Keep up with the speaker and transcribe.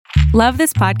Love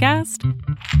this podcast?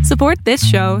 Support this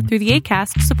show through the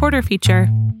Acast supporter feature.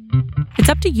 It's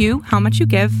up to you how much you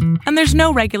give, and there's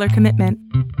no regular commitment.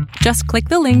 Just click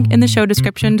the link in the show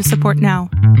description to support now.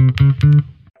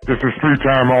 This is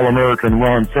three-time All-American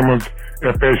Ron Simmons,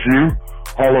 FSU,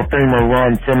 Hall of Famer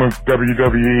Ron Simmons,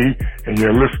 WWE, and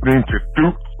you're listening to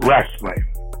Duke Wrestling.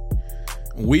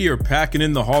 We are packing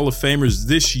in the Hall of Famers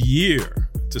this year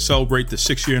to celebrate the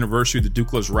 6-year anniversary of the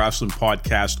Duke Loves Wrestling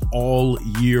podcast all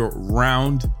year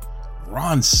round.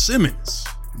 Ron Simmons,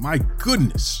 my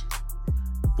goodness.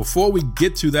 Before we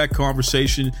get to that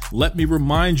conversation, let me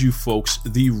remind you folks,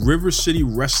 the River City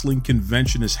Wrestling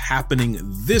Convention is happening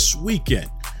this weekend,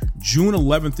 June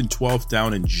 11th and 12th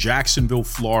down in Jacksonville,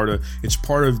 Florida. It's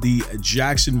part of the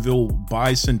Jacksonville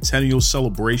Bicentennial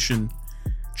Celebration.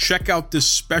 Check out this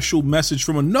special message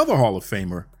from another Hall of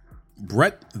Famer,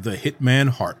 Bret the Hitman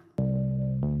Hart.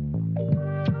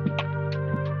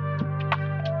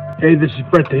 Hey, this is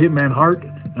Bret the Hitman Hart,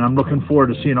 and I'm looking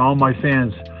forward to seeing all my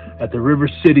fans at the River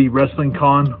City Wrestling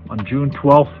Con on June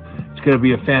 12th. It's going to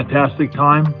be a fantastic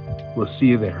time. We'll see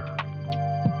you there.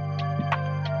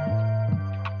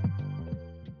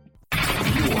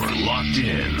 You're locked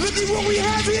in. Look at what we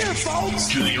have here, folks.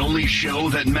 To the only show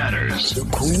that matters. The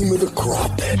cream of the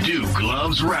crop. Duke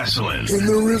Loves Wrestling. And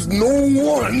there is no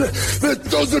one that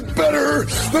does it better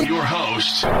than your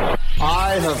host.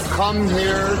 I have come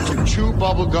here to chew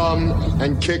bubblegum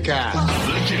and kick ass.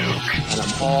 The Duke. And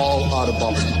I'm all out of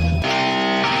bubblegum.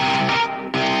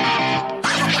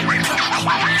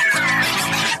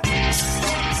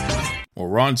 Well,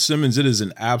 Ron Simmons, it is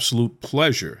an absolute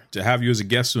pleasure to have you as a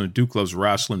guest on the Duke Loves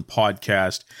Wrestling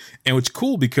podcast. And it's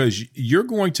cool because you're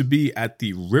going to be at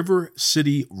the River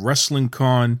City Wrestling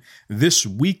Con this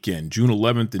weekend, June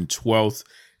 11th and 12th,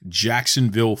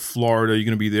 Jacksonville, Florida. You're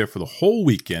going to be there for the whole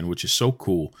weekend, which is so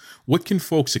cool. What can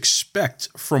folks expect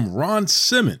from Ron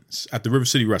Simmons at the River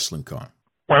City Wrestling Con?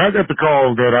 When I got the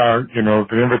call that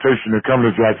the invitation to come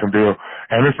to Jacksonville,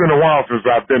 and it's been a while since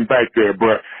I've been back there,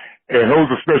 but it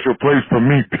holds a special place for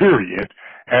me, period,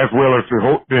 as well as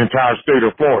the entire state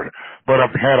of Florida. But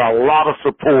I've had a lot of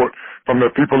support from the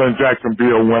people in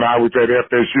Jacksonville when I was at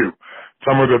FSU.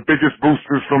 Some of the biggest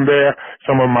boosters from there,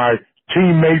 some of my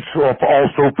teammates are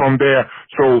also from there.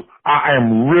 So I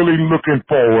am really looking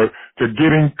forward to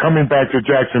coming back to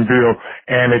Jacksonville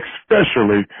and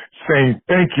especially saying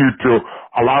thank you to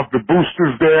a lot of the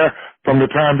boosters there from the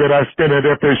time that I spent at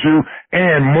FSU,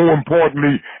 and more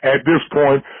importantly, at this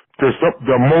point, to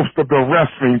the most of the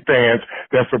wrestling fans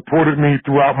that supported me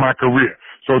throughout my career.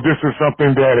 So this is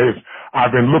something that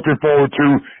I've been looking forward to,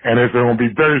 and it's going to be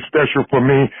very special for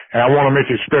me, and I want to make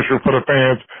it special for the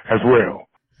fans as well.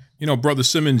 You know, Brother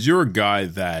Simmons, you're a guy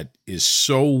that is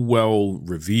so well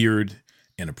revered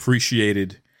and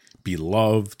appreciated,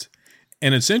 beloved.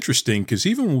 And it's interesting because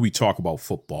even when we talk about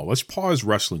football, let's pause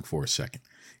wrestling for a second.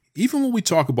 Even when we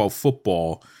talk about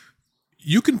football,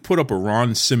 you can put up a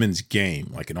Ron Simmons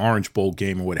game, like an Orange Bowl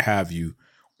game or what have you,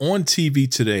 on TV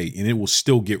today, and it will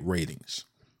still get ratings.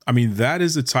 I mean, that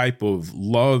is the type of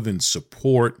love and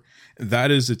support.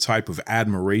 That is the type of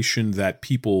admiration that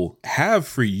people have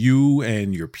for you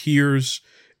and your peers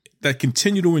that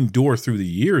continue to endure through the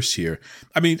years here.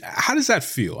 I mean, how does that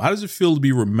feel? How does it feel to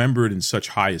be remembered in such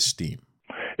high esteem?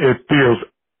 It feels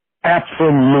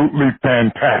absolutely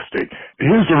fantastic.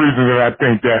 Here's the reason that I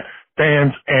think that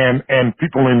fans and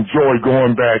people enjoy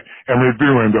going back and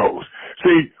reviewing those.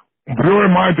 See,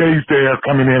 during my days there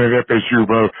coming in at FSU,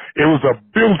 bro, it was a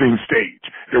building stage.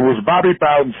 It was Bobby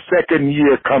Bowden's second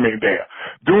year coming there.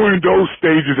 During those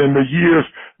stages in the years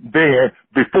there,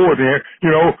 before then,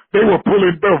 they were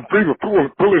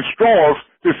pulling straws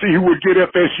to see who would get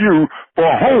FSU for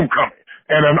a homecoming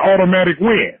and an automatic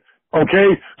win.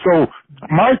 Okay, so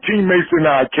my teammates and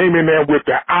I came in there with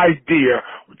the idea,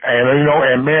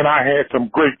 and man, I had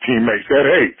some great teammates that,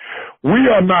 hey, we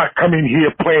are not coming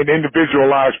here playing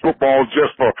individualized football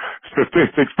just for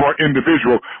statistics for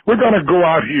individual. We're going to go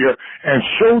out here and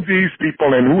show these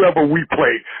people and whoever we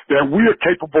play that we are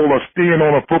capable of staying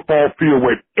on a football field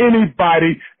with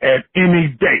anybody at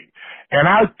any day. And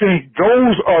I think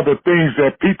those are the things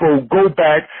that people go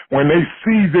back when they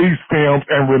see these films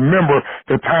and remember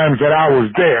the times that I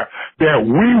was there, that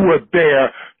we were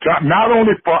there to, not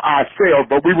only for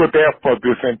ourselves, but we were there for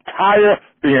the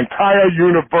entire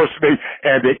university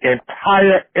and the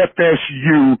entire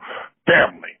FSU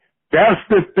family. That's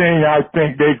the thing I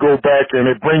think they go back and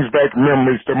it brings back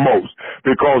memories the most,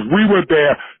 because we were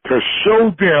there to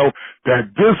show them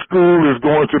that this school is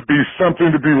going to be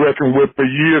something to be reckoned with for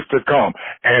years to come.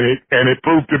 And it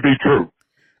proved to be true.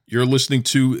 You're listening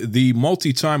to the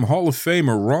multi-time Hall of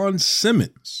Famer, Ron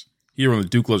Simmons. here on the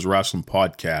Duke Loves Wrestling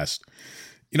podcast.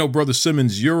 You know, Brother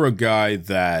Simmons, you're a guy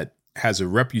that has a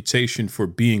reputation for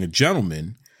being a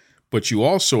gentleman, but you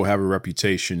also have a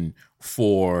reputation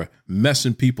for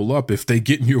messing people up if they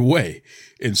get in your way.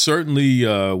 And certainly,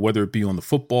 whether it be on the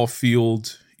football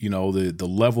field, you know, the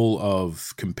level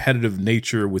of competitive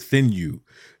nature within you,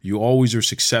 you always are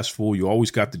successful. You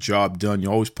always got the job done.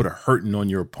 You always put a hurting on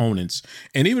your opponents.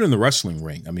 And even in the wrestling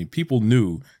ring, I mean, people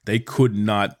knew they could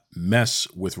not mess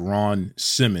with Ron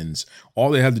Simmons.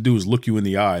 All they had to do is look you in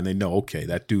the eye and they know, okay,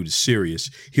 that dude is serious.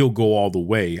 He'll go all the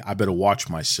way. I better watch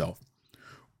myself.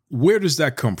 Where does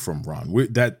that come from, Ron?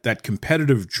 That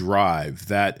competitive drive,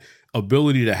 that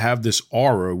ability to have this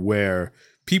aura where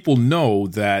people know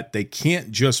that they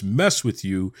can't just mess with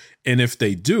you, and if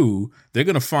they do, they're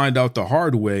going to find out the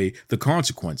hard way the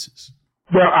consequences.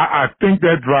 Well, I think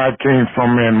that drive came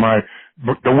from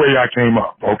the way I came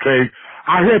up, okay?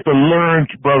 I had to learn,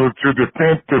 brother, to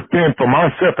defend for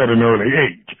myself at an early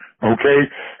age, okay?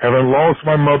 Having lost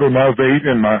my mother when I was 8,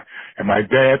 and my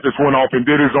dad just went off and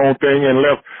did his own thing and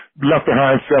left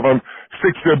behind 6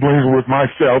 siblings with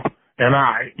myself and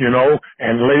I, you know,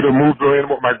 and later moved in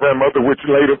with my grandmother, which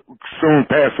later soon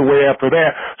passed away after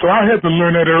that. So I had to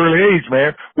learn at an early age,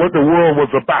 man, what the world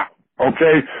was about,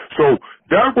 okay? So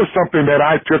that was something that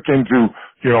I took into,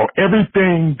 you know,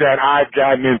 everything that I've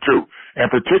gotten into, and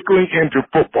particularly into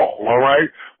football, all right?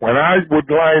 When I would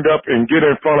line up and get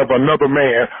in front of another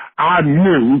man, I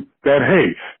knew that,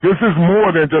 hey, this is more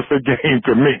than just a game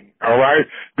to me, all right?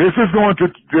 This is going to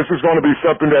be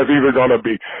something that's either going to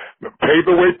be pave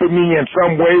the way for me in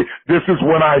some way. This is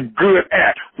what I'm good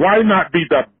at. Why not be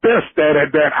the best at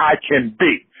it that I can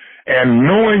be? And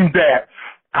knowing that,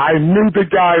 I knew the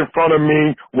guy in front of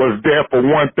me was there for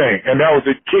one thing, and that was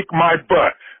to kick my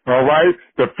butt, all right?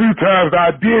 The few times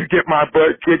I did get my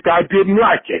butt kicked, I didn't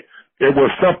like it. It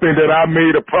was something that I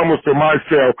made a promise to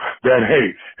myself that,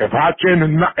 hey, if I can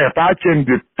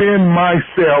defend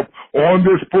myself on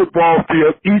this football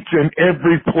field each and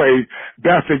every play,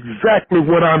 that's exactly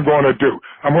what I'm going to do.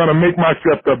 I'm going to make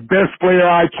myself the best player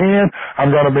I can. I'm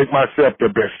going to make myself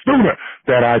the best student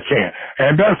that I can.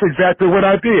 And that's exactly what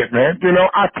I did, man. You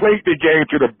know, I played the game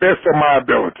to the best of my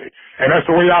ability, and that's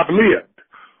the way I've lived.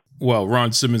 Well,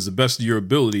 Ron Simmons, the best of your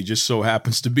ability just so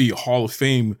happens to be a Hall of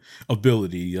Fame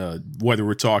ability, whether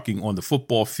we're talking on the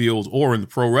football field or in the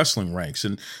pro wrestling ranks.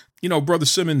 And, you know, Brother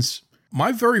Simmons,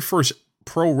 my very first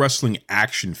pro wrestling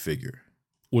action figure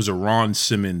was a Ron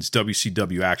Simmons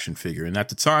WCW action figure. And at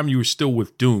the time you were still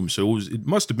with Doom, so it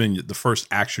must have been the first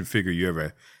action figure you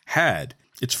ever had.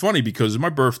 It's funny because it's my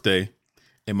birthday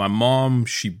and my mom,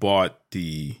 she bought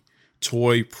the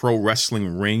toy pro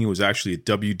wrestling ring. It was actually a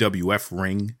WWF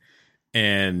ring.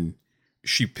 And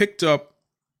she picked up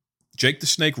Jake the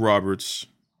Snake Roberts,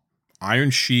 Iron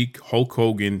Sheik, Hulk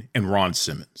Hogan, and Ron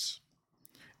Simmons.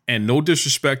 And no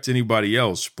disrespect to anybody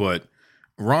else, but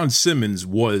Ron Simmons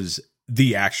was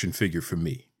the action figure for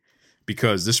me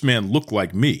because this man looked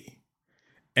like me.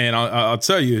 And I'll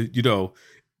tell you, you know,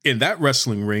 in that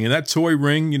wrestling ring, in that toy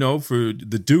ring, you know, for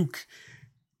the Duke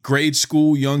grade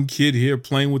school young kid here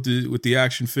playing with the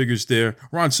action figures there,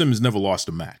 Ron Simmons never lost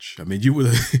a match. I mean, you were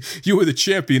the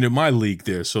champion in my league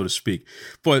there, so to speak.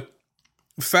 But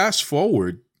fast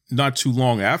forward, not too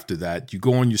long after that, you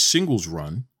go on your singles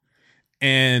run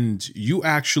and you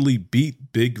actually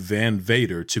beat Big Van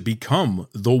Vader to become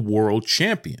the world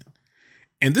champion.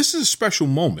 And this is a special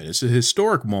moment. It's a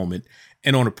historic moment.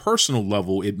 And on a personal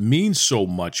level, it means so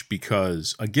much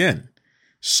because, again,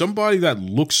 somebody that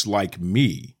looks like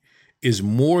me is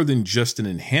more than just an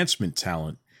enhancement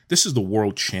talent. This is the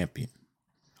world champion.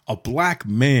 A black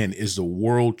man is the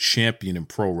world champion in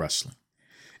pro wrestling.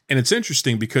 And it's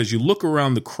interesting because you look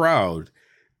around the crowd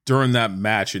during that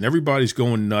match and everybody's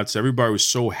going nuts. Everybody was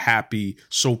so happy,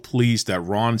 so pleased that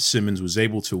Ron Simmons was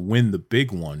able to win the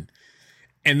big one.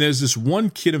 And there's this one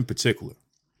kid in particular,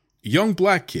 a young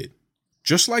black kid,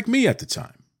 just like me at the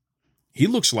time. He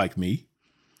looks like me.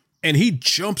 And he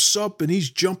jumps up and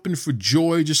he's jumping for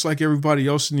joy just like everybody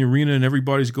else in the arena and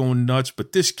everybody's going nuts.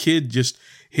 But this kid, just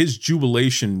his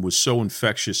jubilation was so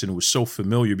infectious and it was so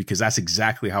familiar because that's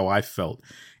exactly how I felt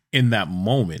in that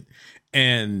moment.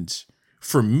 And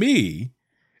for me,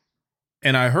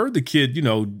 and I heard the kid, you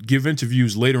know, give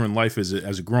interviews later in life as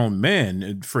a grown man.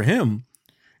 And for him,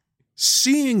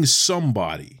 seeing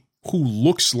somebody who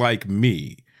looks like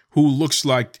me, who looks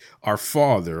like our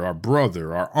father, our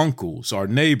brother, our uncles, our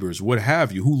neighbors, what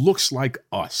have you, who looks like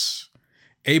us,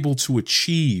 able to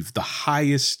achieve the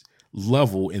highest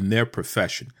level in their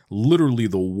profession, literally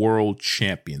the world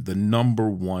champion, the number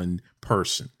one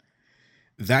person.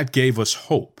 That gave us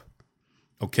hope.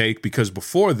 Okay, because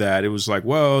before that it was like,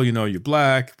 well, you know, you're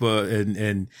black, but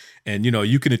and you know,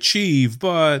 you can achieve,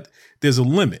 but there's a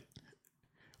limit.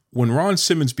 When Ron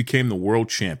Simmons became the world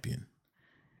champion,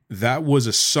 that was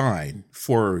a sign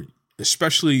for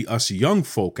especially us young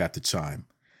folk at the time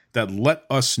that let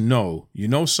us know, you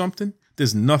know something?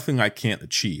 There's nothing I can't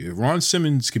achieve. If Ron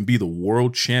Simmons can be the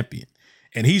world champion,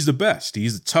 and he's the best,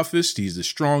 he's the toughest, he's the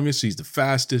strongest, he's the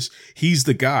fastest, he's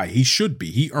the guy. He should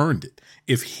be. He earned it.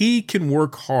 If he can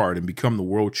work hard and become the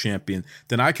world champion,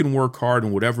 then I can work hard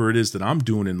in whatever it is that I'm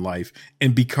doing in life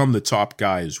and become the top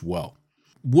guy as well.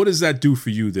 What does that do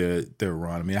for you there,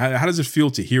 Ron? I mean, how does it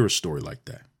feel to hear a story like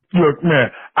that? Look,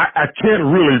 man, I can't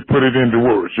really put it into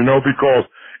words, you know, because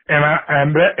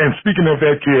and speaking of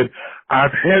that kid,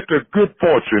 I've had the good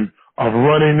fortune of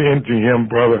running into him,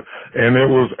 brother, and it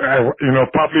was, you know,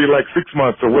 probably like 6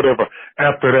 months or whatever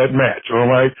after that match, all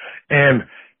right? And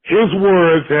his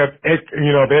words have,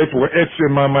 you know, they were etched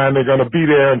in my mind. They're going to be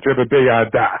there until the day I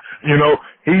die. You know,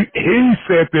 he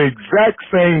said the exact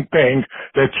same thing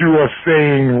that you are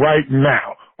saying right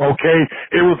now. Okay,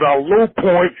 it was a low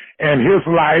point in his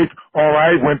life, all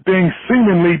right, when things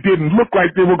seemingly didn't look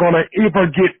like they were going to ever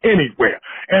get anywhere,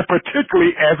 and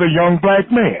particularly as a young black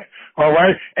man, all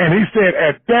right? And he said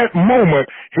at that moment,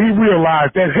 he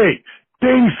realized that, hey,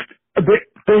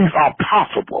 things are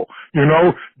possible, you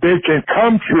know, they can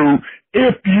come true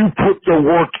if you put the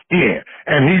work in.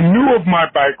 And he knew of my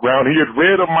background, he had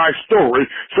read of my story,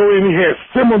 so he had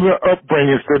similar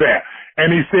upbringings to that.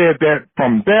 And he said that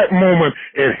from that moment,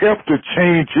 it helped to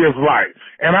change his life.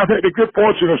 And I've had the good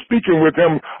fortune of speaking with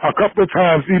him a couple of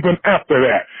times even after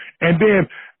that. And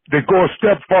then to go a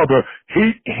step further,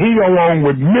 he along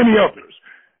with many others,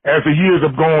 as the years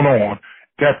have gone on,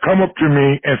 have come up to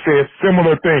me and said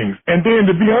similar things. And then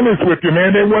to be honest with you,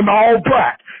 man, they weren't all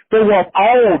black. They were of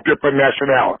all different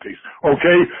nationalities,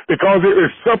 okay? Because it is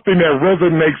something that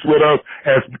resonates with us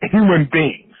as human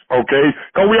beings, okay?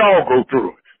 Because we all go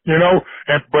through it. You know,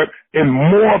 but in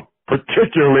more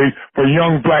particularly for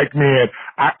young black men,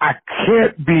 I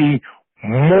can't be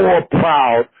more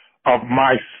proud of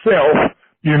myself,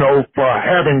 you know, for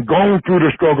having gone through the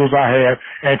struggles I had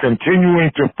and continuing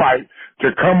to fight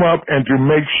to come up and to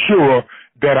make sure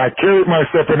that I carried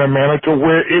myself in a manner to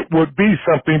where it would be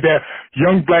something that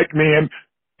young black men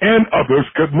and others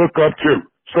could look up to.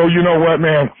 So you know what,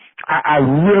 man, I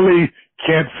really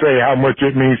can't say how much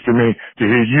it means to me to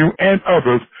hear you and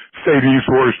others say these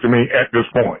words to me at this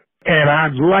point. And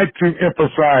I'd like to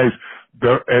emphasize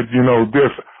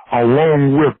this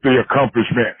along with the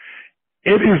accomplishment.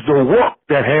 It is the work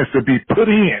that has to be put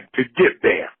in to get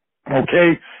there.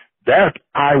 Okay? That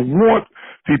I want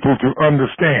people to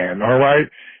understand. All right?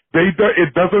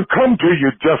 It doesn't come to you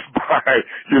just by,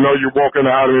 you know, you're walking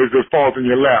out and it just falls in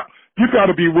your lap. You got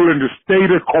to be willing to stay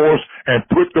the course and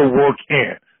put the work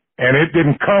in. And it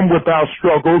didn't come without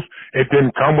struggles. It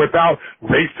didn't come without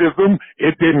racism.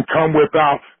 It didn't come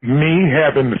without me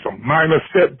having some minor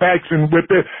setbacks with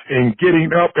it and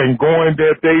getting up and going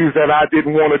there days that I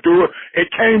didn't want to do it. It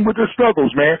came with the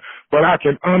struggles, man. But I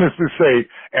can honestly say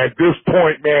at this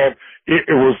point, man,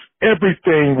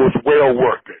 everything was well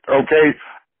worth it, okay?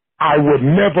 I would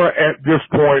never at this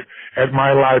point at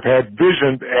my life had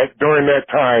visioned during that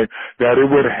time that it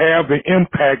would have the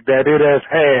impact that it has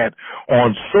had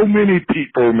on so many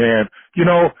people, man. You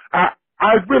know,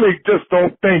 I really just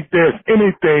don't think there's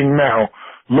anything now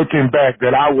looking back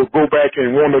that I will go back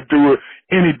and want to do it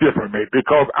any differently,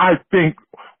 because I think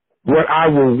what I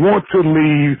will want to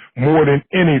leave more than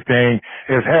anything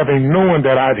is having known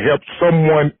that I'd helped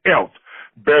someone else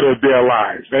better their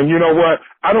lives. And you know what?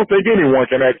 I don't think anyone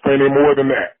can ask for any more than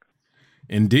that.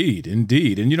 Indeed,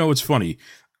 indeed. And you know, it's funny.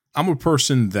 I'm a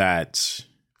person that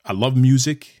I love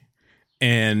music.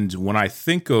 And when I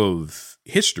think of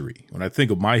history, when I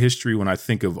think of my history, when I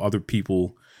think of other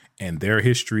people and their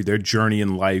history, their journey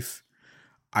in life,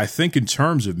 I think in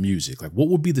terms of music, like what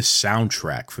would be the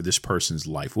soundtrack for this person's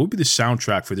life? What would be the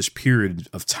soundtrack for this period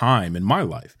of time in my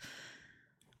life?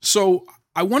 So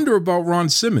I wonder about Ron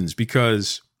Simmons,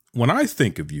 because when I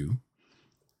think of you,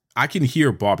 I can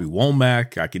hear Bobby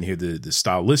Womack, I can hear the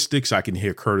Stylistics, I can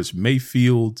hear Curtis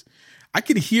Mayfield, I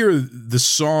can hear the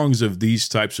songs of these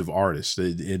types of artists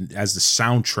as the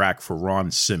soundtrack for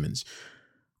Ron Simmons.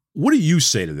 What do you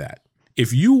say to that?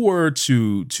 If you were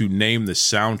to name the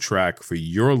soundtrack for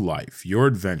your life, your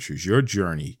adventures, your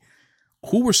journey,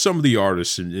 who were some of the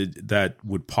artists that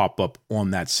would pop up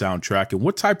on that soundtrack, and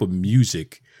what type of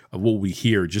music of what we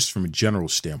hear just from a general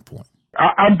standpoint?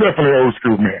 I'm definitely an old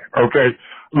school man, okay?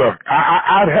 look,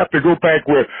 I'd have to go back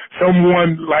with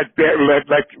someone like that,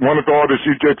 like one of the artists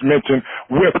you just mentioned,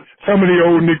 with some of the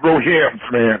old Negro hymns,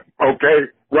 man.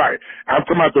 Okay? Right. I'm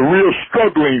talking about the real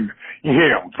struggling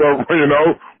hymns. So,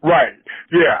 right.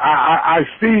 Yeah, I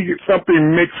see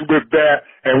something mixed with that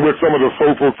and with some of the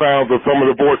soulful sounds of some of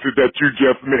the voices that you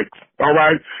just mixed. All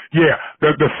right? Yeah,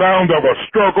 the sound of a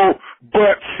struggle,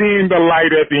 but seeing the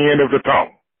light at the end of the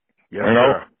tunnel. Yes,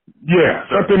 sir. Yeah,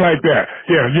 something like that.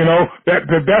 Yeah,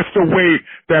 that's the way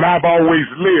that I've always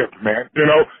lived, man.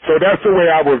 So that's the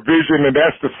way I would vision, and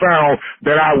that's the sound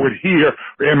that I would hear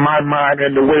in my mind,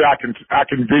 and the way I can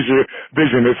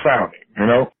vision it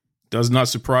sounding. Does not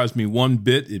surprise me one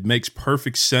bit. It makes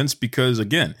perfect sense because,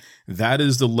 again, that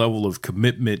is the level of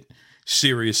commitment,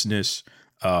 seriousness.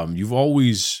 You've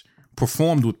always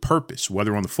performed with purpose,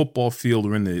 whether on the football field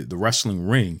or in the wrestling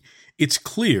ring. It's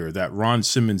clear that Ron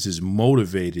Simmons is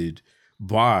motivated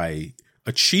by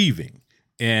achieving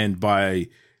and by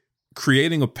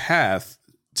creating a path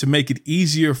to make it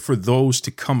easier for those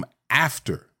to come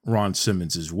after Ron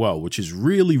Simmons as well, which is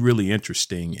really, really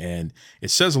interesting. And it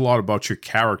says a lot about your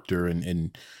character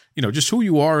and just who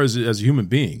you are as a human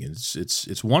being.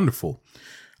 It's wonderful.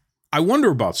 I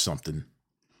wonder about something.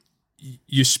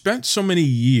 You spent so many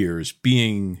years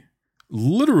being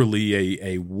literally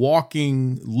a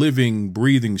walking, living,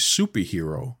 breathing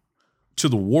superhero to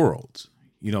the world,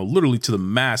 literally to the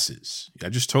masses. I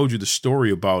just told you the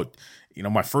story about,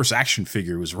 my first action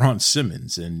figure was Ron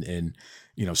Simmons, and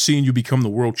seeing you become the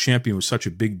world champion was such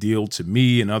a big deal to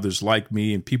me and others like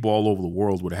me and people all over the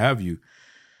world, what have you.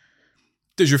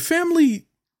 Does your family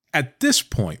at this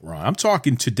point, Ron, I'm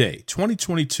talking today,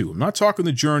 2022, I'm not talking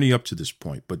the journey up to this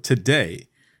point, but today,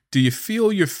 do you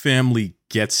feel your family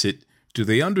gets it? Do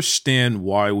they understand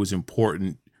why it was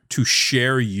important to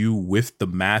share you with the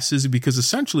masses? Because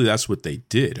essentially that's what they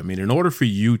did. I mean, in order for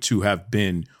you to have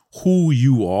been who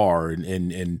you are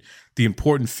and the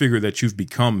important figure that you've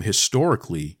become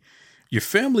historically, your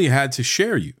family had to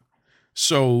share you.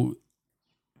 So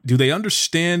do they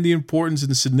understand the importance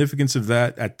and the significance of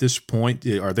that at this point?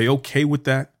 Are they okay with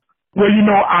that? Well,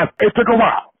 it took a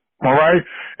while. All right.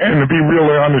 And to be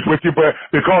really honest with you, but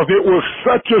because it was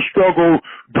such a struggle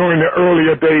during the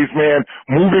earlier days, man,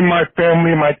 moving my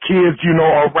family, my kids,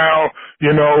 around,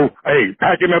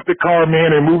 packing up the car,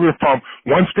 man, and moving from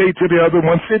one state to the other,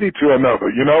 one city to another,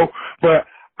 But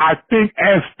I think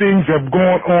as things have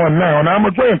gone on now, and I'm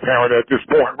a grandparent at this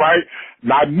point, right? And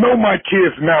I know my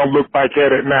kids now look back at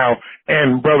it now,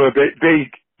 and brother, they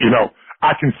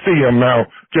I can see them now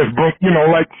just,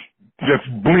 just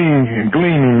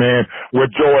gleaming, man,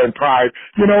 with joy and pride.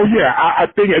 I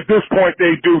think at this point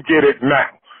they do get it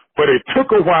now. But it took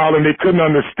a while and they couldn't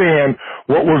understand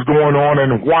what was going on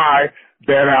and why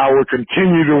that I would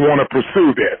continue to want to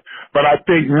pursue this. But I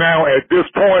think now at this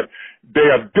point, they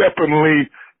are definitely,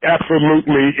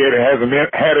 absolutely, it has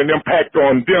had an impact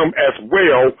on them as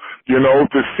well,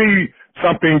 to see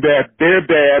something that their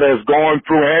dad has gone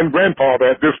through and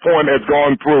grandfather at this point has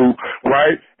gone through,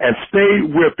 right, and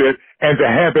stayed with it and to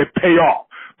have it pay off.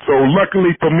 So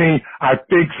luckily for me, I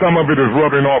think some of it is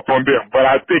rubbing off on them, but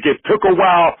I think it took a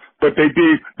while, but they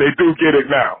do get it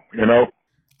now,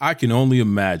 I can only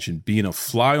imagine being a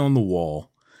fly on the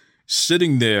wall,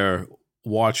 sitting there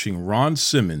watching Ron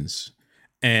Simmons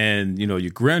and, your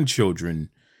grandchildren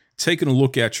taking a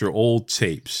look at your old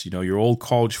tapes, your old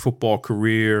college football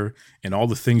career and all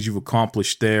the things you've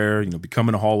accomplished there,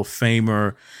 becoming a Hall of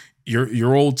Famer,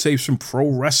 your old tapes from pro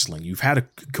wrestling. You've had a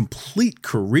complete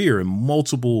career in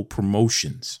multiple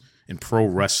promotions in pro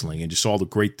wrestling and just all the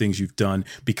great things you've done,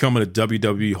 becoming a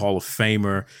WWE Hall of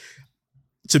Famer.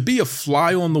 To be a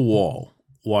fly on the wall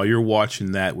while you're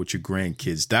watching that with your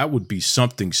grandkids, that would be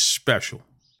something special.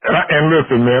 And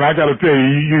listen, man, I got to tell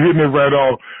you, you hitting it right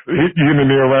off, you hitting the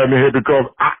nail right in the head, because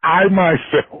I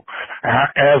myself,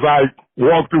 as I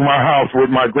walk through my house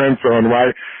with my grandson,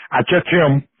 right, I catch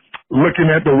him looking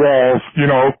at the walls,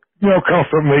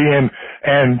 constantly, and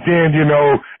then,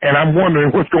 and I'm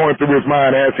wondering what's going through his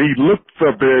mind as he looks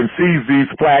up there and sees these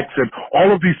plaques and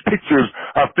all of these pictures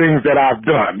of things that I've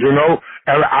done,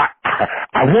 and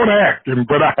I want to ask him,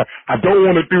 but I don't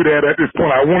want to do that at this point.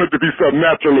 I want it to be something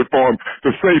naturally for him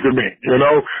to say to me,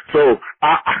 so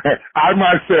I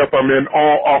myself am in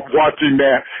awe of watching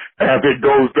that as it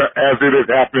is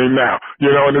happening now,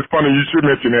 and it's funny you should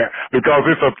mention that because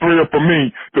it's a thrill for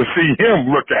me to see him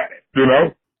look at it,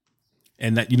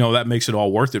 And that, that makes it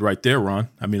all worth it right there, Ron.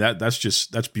 I mean,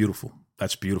 that's beautiful.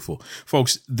 That's beautiful.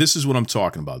 Folks, this is what I'm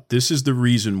talking about. This is the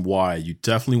reason why you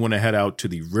definitely want to head out to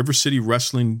the River City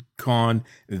Wrestling Con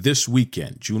this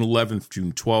weekend, June 11th,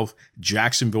 June 12th,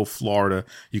 Jacksonville, Florida.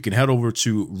 You can head over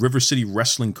to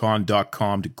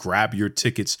rivercitywrestlingcon.com to grab your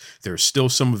tickets. There's still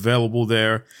some available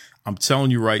there. I'm telling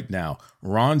you right now,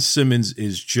 Ron Simmons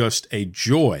is just a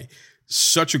joy.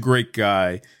 Such a great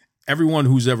guy. Everyone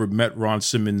who's ever met Ron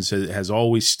Simmons has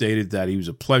always stated that he was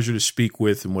a pleasure to speak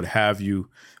with and what have you.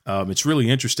 It's really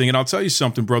interesting. And I'll tell you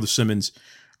something, Brother Simmons.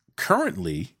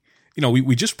 Currently,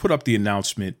 we just put up the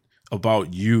announcement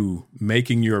about you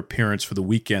making your appearance for the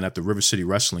weekend at the River City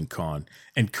Wrestling Con.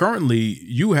 And currently,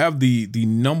 you have the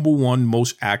number one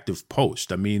most active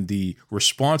post. I mean, the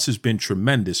response has been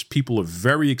tremendous. People are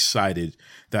very excited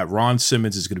that Ron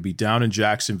Simmons is going to be down in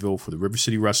Jacksonville for the River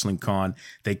City Wrestling Con.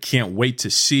 They can't wait to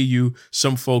see you.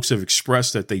 Some folks have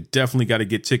expressed that they definitely got to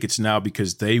get tickets now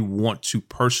because they want to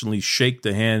personally shake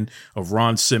the hand of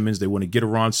Ron Simmons. They want to get a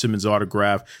Ron Simmons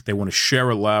autograph. They want to share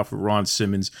a laugh with Ron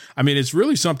Simmons. I mean, it's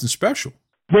really something special.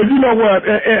 But you know what?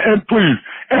 And please,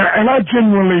 and I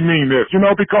genuinely mean this,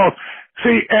 because,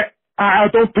 see, I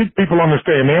don't think people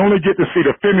understand. They only get to see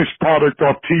the finished product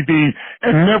on TV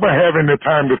and never having the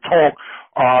time to talk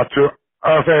to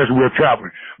us as we're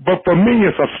traveling. But for me,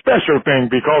 it's a special thing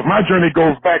because my journey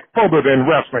goes back further than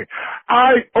wrestling.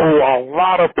 I owe a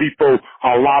lot of people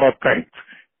a lot of things.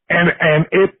 And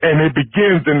it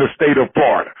begins in the state of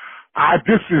Florida.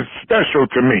 This is special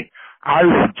to me. I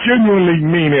genuinely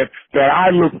mean it that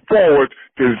I look forward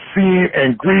to seeing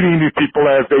and greeting these people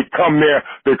as they come there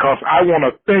because I want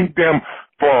to thank them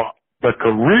for the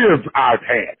careers I've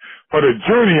had, for the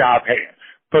journey I've had,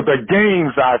 for the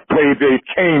games I've played they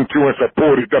came to and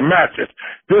supported, the matches.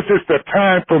 This is the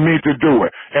time for me to do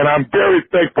it, and I'm very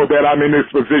thankful that I'm in this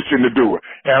position to do it.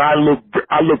 And I look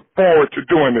forward to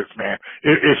doing this, man.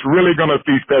 It's really going to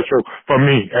be special for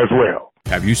me as well.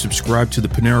 Have you subscribed to the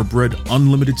Panera Bread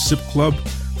Unlimited Sip Club?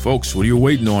 Folks, what are you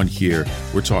waiting on here?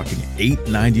 We're talking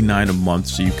 $8.99 a month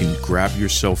so you can grab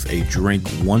yourself a drink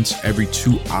once every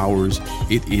 2 hours.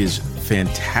 It is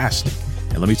fantastic.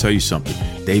 And let me tell you something.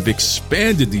 They've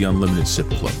expanded the Unlimited Sip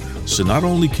Club. So not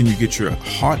only can you get your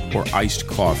hot or iced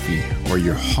coffee or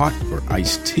your hot or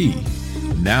iced tea,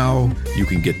 now you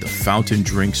can get the fountain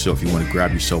drink. So if you want to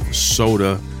grab yourself a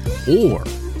soda, or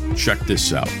check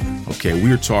this out. Okay,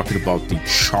 we are talking about the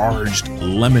charged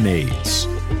lemonades.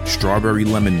 Strawberry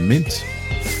lemon mint,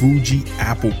 Fuji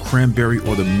apple cranberry,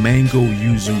 or the mango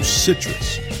yuzu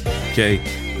citrus. Okay,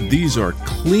 these are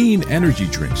clean energy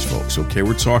drinks, folks. Okay,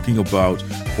 we're talking about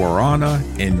guarana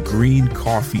and green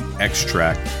coffee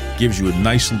extract. Gives you a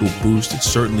nice little boost. It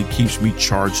certainly keeps me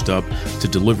charged up to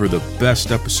deliver the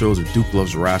best episodes of Duke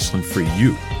Loves Wrestling for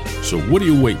you. So what are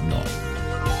you waiting on?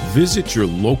 Visit your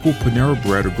local Panera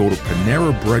Bread or go to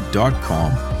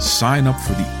PaneraBread.com. Sign up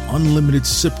for the Unlimited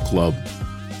Sip Club.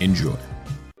 Enjoy.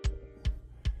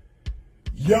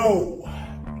 Yo,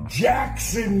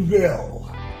 Jacksonville.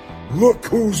 Look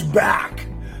who's back.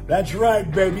 That's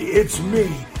right, baby. It's me.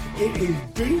 It is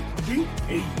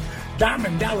DDP.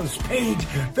 Diamond Dallas Page,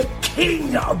 the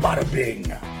king of Bada Bing.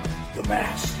 The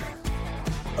master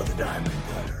of the Diamond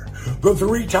Cutter. The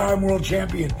three-time world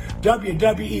champion,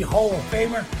 WWE Hall of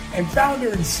Famer, and founder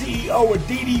and CEO of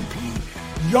DDP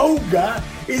Yoga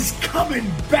is coming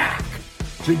back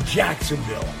to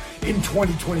Jacksonville in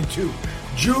 2022.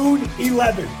 June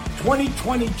 11,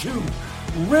 2022.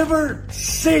 River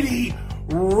City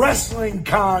Wrestling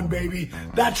Con, baby.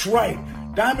 That's right.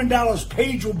 Diamond Dallas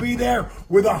Page will be there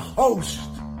with a host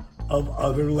of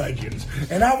other legends.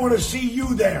 And I want to see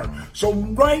you there. So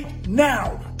right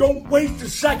now, don't waste a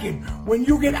second. When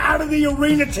you get out of the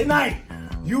arena tonight,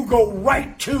 you go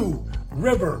right to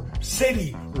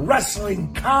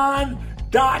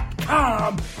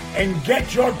RiverCityWrestlingCon.com and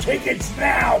get your tickets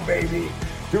now, baby,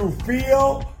 to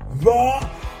feel the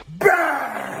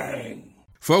bang.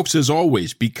 Folks, as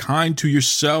always, be kind to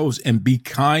yourselves and be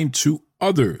kind to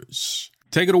others.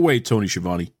 Take it away, Tony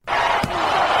Schiavone.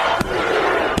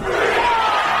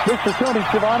 This is Tony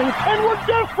Schiavone, and we're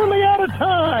desperately out of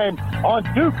time on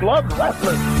Duke Loves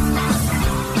Wrestling.